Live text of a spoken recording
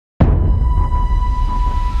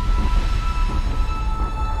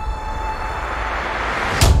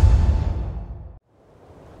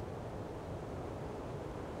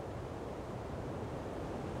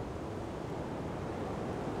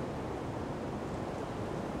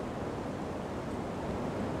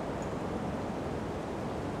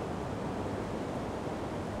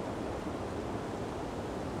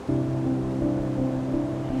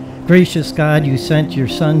Gracious God, you sent your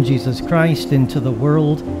Son, Jesus Christ, into the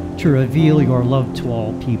world to reveal your love to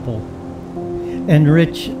all people.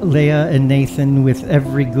 Enrich Leah and Nathan with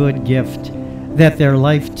every good gift, that their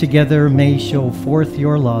life together may show forth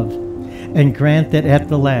your love, and grant that at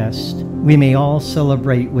the last we may all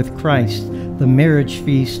celebrate with Christ the marriage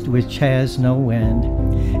feast which has no end.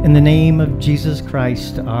 In the name of Jesus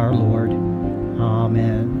Christ our Lord.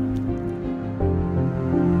 Amen.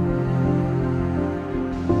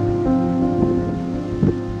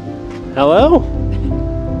 Hello.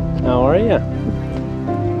 How are you?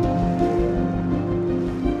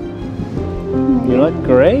 You look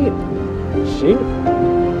great. Shoot.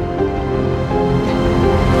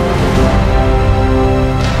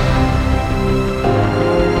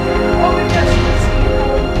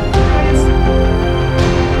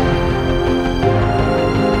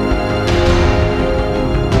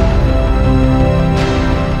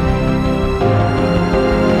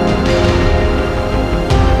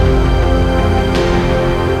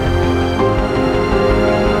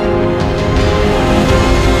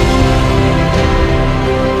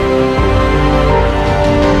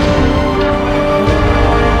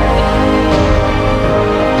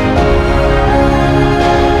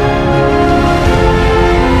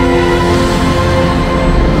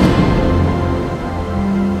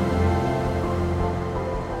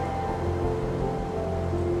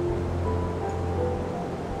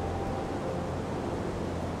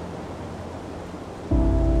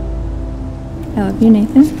 I love you,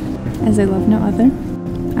 Nathan, as I love no other.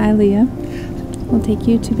 I, Leah, will take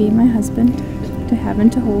you to be my husband, to have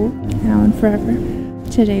and to hold, now and forever.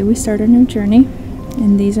 Today we start a new journey,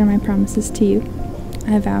 and these are my promises to you.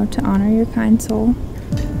 I vow to honor your kind soul,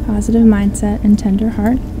 positive mindset, and tender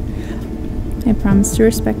heart. I promise to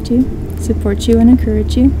respect you, support you, and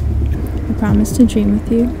encourage you. I promise to dream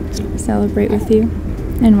with you, celebrate with you,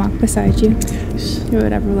 and walk beside you through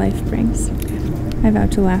whatever life brings. I vow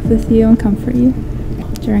to laugh with you and comfort you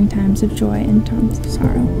during times of joy and times of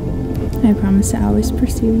sorrow. I promise to always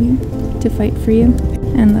pursue you, to fight for you,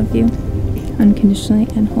 and love you unconditionally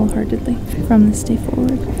and wholeheartedly. From this day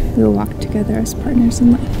forward, we will walk together as partners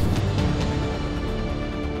in life.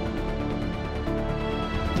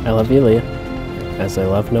 I love you, Leah, as I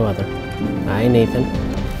love no other. I, Nathan,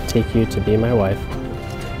 take you to be my wife,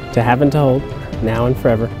 to have and to hold, now and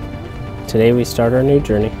forever. Today we start our new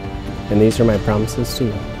journey, and these are my promises to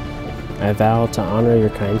you. I vow to honor your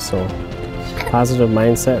kind soul, positive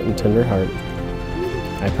mindset, and tender heart.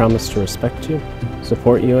 I promise to respect you,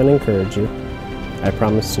 support you, and encourage you. I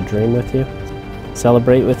promise to dream with you,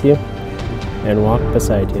 celebrate with you, and walk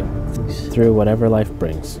beside you through whatever life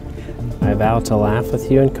brings. I vow to laugh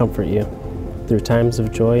with you and comfort you through times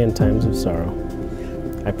of joy and times of sorrow.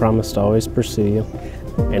 I promise to always pursue you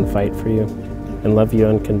and fight for you and love you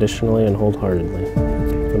unconditionally and wholeheartedly.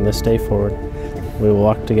 From this day forward, we will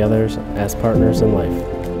walk together as partners in life.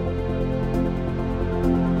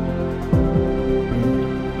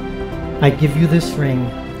 I give you this ring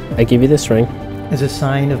I give you this ring as a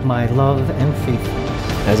sign of my love and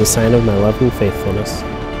faithfulness. as a sign of my love and faithfulness.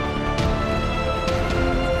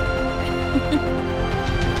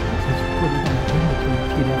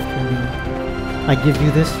 I give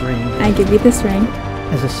you this ring I give you this ring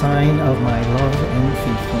as a sign of my love and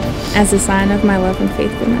faithfulness. as a sign of my love and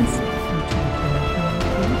faithfulness.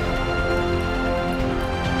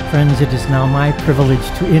 Friends, it is now my privilege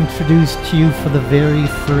to introduce to you for the very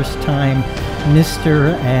first time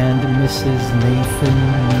Mr. and Mrs.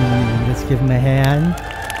 Nathan. Let's give them a hand.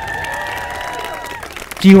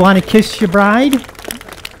 Do you want to kiss your bride?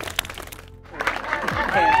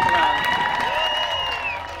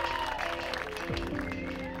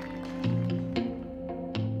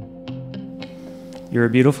 You're a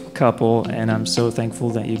beautiful couple, and I'm so thankful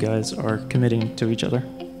that you guys are committing to each other.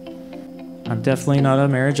 I'm definitely not a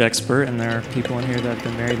marriage expert, and there are people in here that have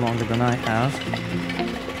been married longer than I have.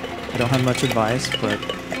 I don't have much advice, but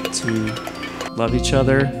to love each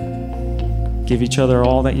other, give each other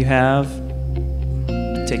all that you have,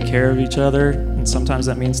 take care of each other, and sometimes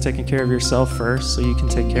that means taking care of yourself first so you can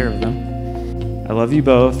take care of them. I love you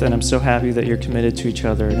both, and I'm so happy that you're committed to each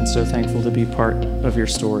other and so thankful to be part of your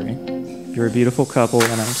story. You're a beautiful couple,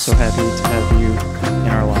 and I'm so happy to have you in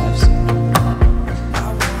our lives.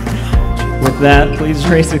 With that, please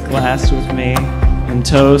raise a glass with me and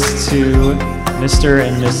toast to Mr.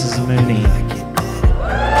 and Mrs. Mooney.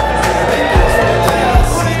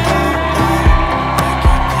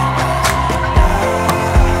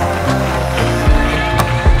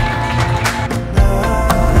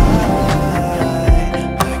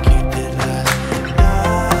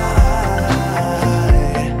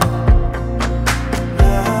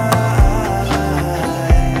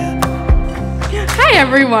 Hi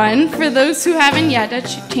everyone! For those who haven't yet had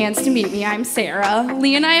a chance to meet me, I'm Sarah.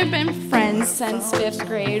 Leah and I have been friends since 5th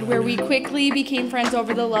grade, where we quickly became friends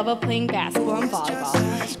over the love of playing basketball and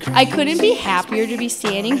volleyball. I couldn't be happier to be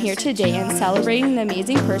standing here today and celebrating the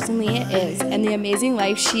amazing person Leah is and the amazing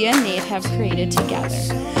life she and Nate have created together.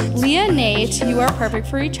 Leah and Nate, you are perfect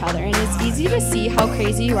for each other, and it's easy to see how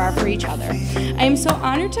crazy you are for each other. I am so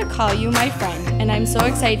honored to call you my friend, and I'm so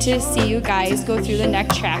excited to see you guys go through the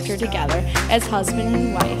next chapter together as husband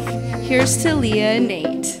and wife. Here's to Leah and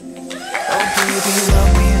Nate. Oh baby,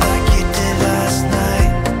 love me like you did last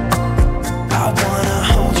night. I wanna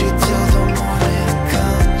hold you till the morning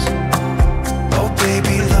comes. Oh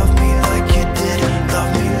baby, love me like you did.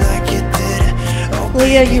 Love me like you did. Oh,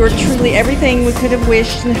 Leah, you are truly everything we could have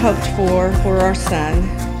wished and hoped for our son.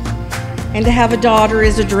 And to have a daughter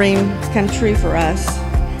is a dream come true for us.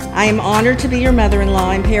 I am honored to be your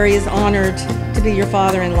mother-in-law, and Perry is honored to be your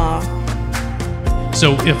father-in-law.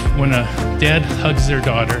 So when a dad hugs their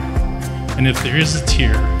daughter, and if there is a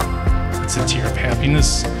tear, it's a tear of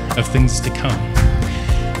happiness, of things to come.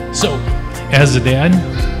 So, as a dad,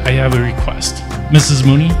 I have a request. Mrs.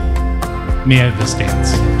 Mooney, may I have this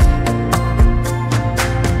dance?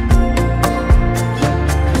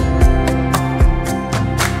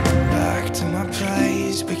 back to my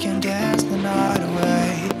place, we can dance the night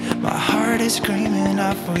away. My heart is screaming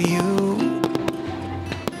out for you.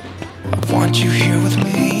 I want you here with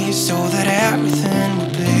me so that everything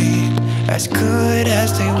will be as good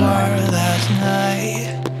as they were last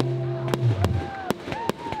night.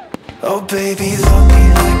 Oh baby, love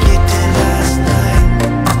me like